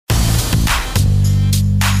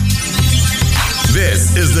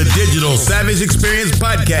This is the Digital Savage Experience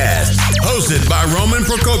Podcast, hosted by Roman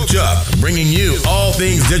Prokopchuk, bringing you all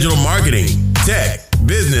things digital marketing, tech,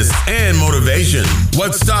 business, and motivation.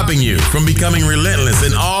 What's stopping you from becoming relentless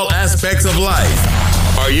in all aspects of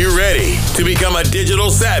life? Are you ready to become a digital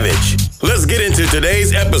savage? Let's get into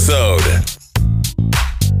today's episode.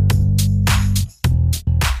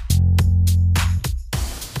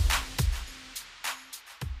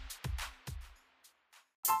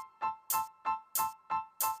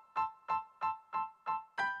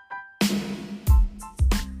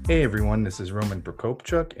 Hey everyone, this is Roman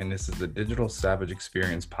Prokopchuk, and this is the Digital Savage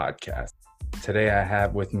Experience Podcast. Today I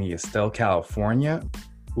have with me Estelle California,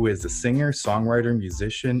 who is a singer, songwriter,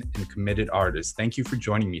 musician, and committed artist. Thank you for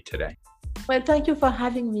joining me today. Well, thank you for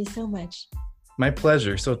having me so much. My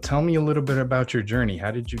pleasure. So tell me a little bit about your journey.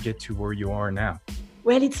 How did you get to where you are now?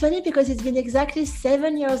 Well, it's funny because it's been exactly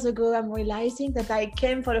 7 years ago I'm realizing that I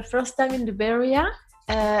came for the first time in the Bay Area,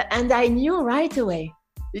 and I knew right away.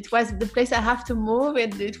 It was the place I have to move,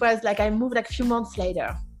 and it was like I moved like a few months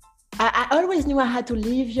later. I always knew I had to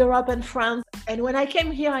leave Europe and France. And when I came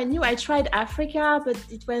here, I knew I tried Africa, but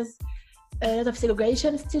it was a lot of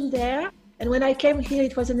segregation still there. And when I came here,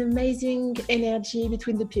 it was an amazing energy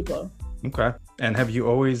between the people. Okay. And have you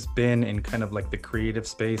always been in kind of like the creative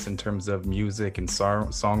space in terms of music and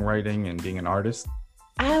songwriting and being an artist?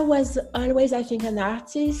 I was always, I think, an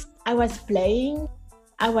artist. I was playing.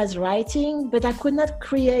 I was writing, but I could not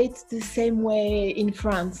create the same way in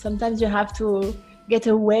France. Sometimes you have to get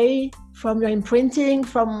away from your imprinting,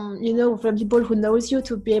 from people who knows you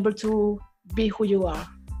to be able to be who you are.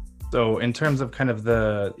 So in terms of kind of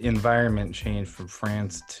the environment change from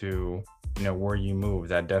France to, where you moved,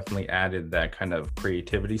 that definitely added that kind of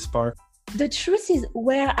creativity spark. The truth is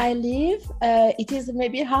where I live, it is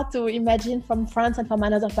maybe hard to imagine from France and from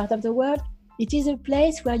another part of the world. It is a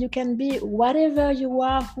place where you can be whatever you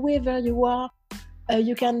are, whoever you are.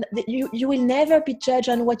 You will never be judged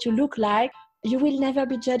on what you look like. You will never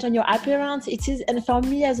be judged on your appearance. And for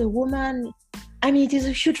me as a woman, it is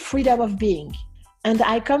a huge freedom of being. And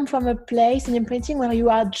I come from a place in imprinting where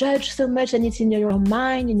you are judged so much, and it's in your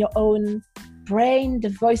mind, in your own brain, the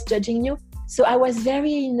voice judging you. So I was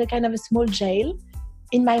very in a kind of a small jail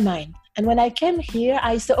in my mind. And when I came here,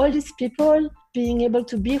 I saw all these people being able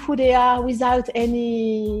to be who they are without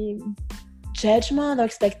any judgment or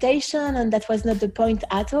expectation, and that was not the point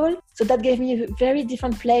at all. So that gave me a very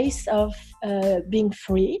different place of being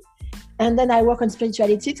free. And then I work on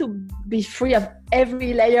spirituality to be free of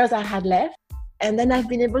every layers I had left. And then I've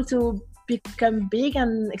been able to become big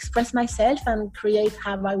and express myself and create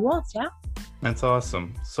how I want, yeah? That's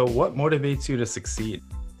awesome. So what motivates you to succeed?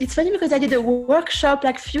 It's funny because I did a workshop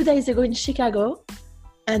like a few days ago in Chicago.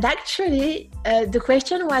 And actually, the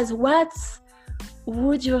question was, what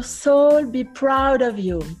would your soul be proud of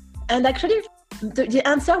you? And actually, the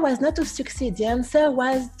answer was not to succeed. The answer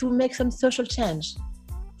was to make some social change.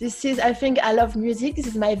 I think I love music. This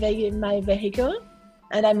is my vehicle.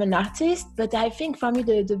 And I'm an artist. But I think for me,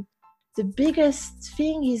 the biggest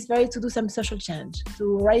thing is to do some social change,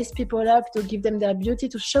 to raise people up, to give them their beauty,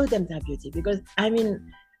 to show them their beauty. Because,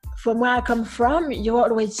 from where I come from, you're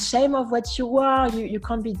always ashamed of what you are. You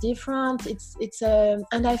can't be different.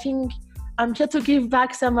 And I think I'm here to give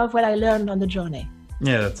back some of what I learned on the journey.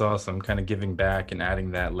 Yeah, that's awesome. Kind of giving back and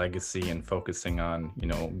adding that legacy and focusing on,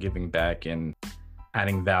 giving back and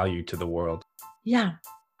adding value to the world. Yeah.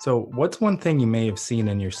 So what's one thing you may have seen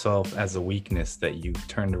in yourself as a weakness that you've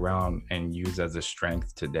turned around and use as a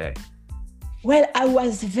strength today? Well, I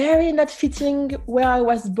was very not fitting where I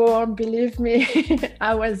was born, believe me.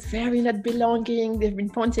 I was very not belonging. They've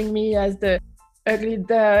been pointing me as the ugly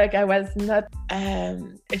duck. I was not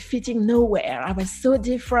fitting nowhere. I was so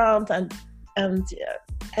different.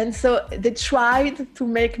 And so they tried to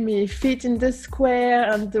make me fit in the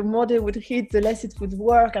square, and the more they would hit, the less it would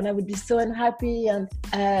work, and I would be so unhappy.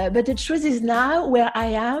 But the truth is now where I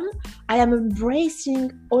am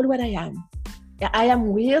embracing all what I am. I am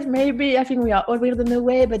weird, maybe. I think we are all weird in a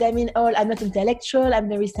way, but I'm not intellectual. I'm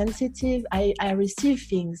very sensitive. I receive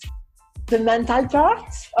things. The mental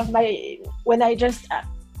part of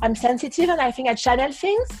I'm sensitive, and I think I channel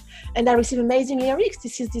things, and I receive amazing lyrics.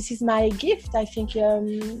 This is my gift. I think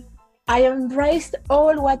I embraced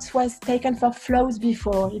all what was taken for flaws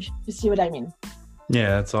before, if you see what I mean.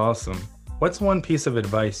 Yeah, that's awesome. What's one piece of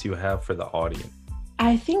advice you have for the audience?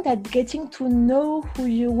 I think that getting to know who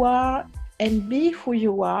you are and be who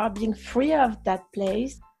you are, being free of that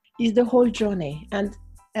place, is the whole journey and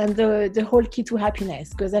the whole key to happiness.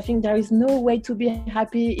 Because I think there is no way to be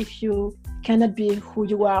happy if you cannot be who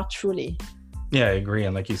you are truly. Yeah, I agree.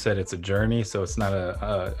 And like you said, it's a journey, so it's not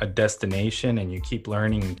a destination, and you keep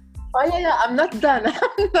learning. Oh yeah, I'm not done.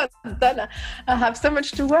 I'm not done. I have so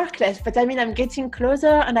much to work left, but I mean, I'm getting closer,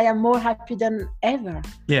 and I am more happy than ever.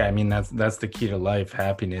 Yeah, I mean, that's the key to life,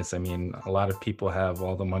 happiness. I mean, a lot of people have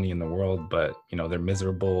all the money in the world, but they're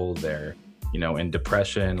miserable. They're in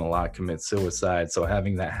depression. A lot commit suicide. So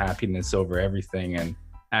having that happiness over everything and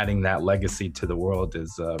adding that legacy to the world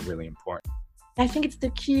is really important. I think it's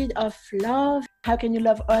the key of love. How can you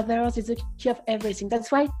love others? It's the key of everything. That's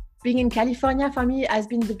why being in California for me has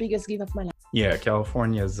been the biggest gift of my life. Yeah,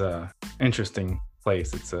 California is an interesting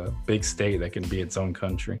place. It's a big state that can be its own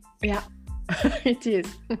country. Yeah, it is.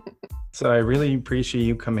 So I really appreciate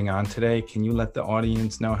you coming on today. Can you let the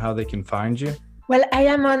audience know how they can find you? Well, I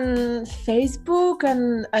am on Facebook,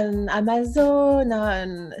 on Amazon,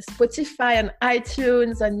 on Spotify, on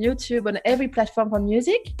iTunes, on YouTube, on every platform for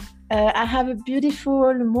music. I have a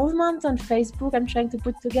beautiful movement on Facebook I'm trying to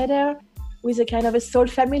put together with a kind of a soul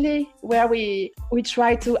family where I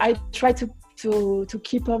try to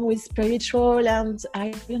keep on with spiritual and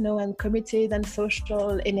committed and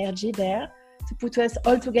social energy there to put us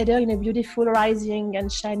all together in a beautiful rising and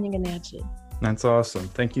shining energy. That's awesome.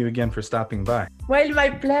 Thank you again for stopping by. Well,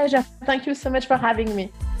 my pleasure. Thank you so much for having me.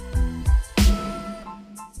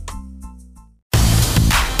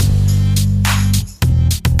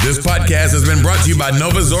 This podcast has been brought to you by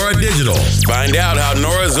Nova Zora Digital. Find out how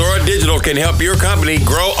Nova Zora Digital can help your company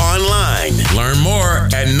grow online. Learn more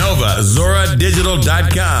at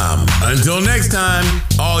novazoradigital.com. Until next time,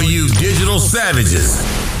 all you digital savages.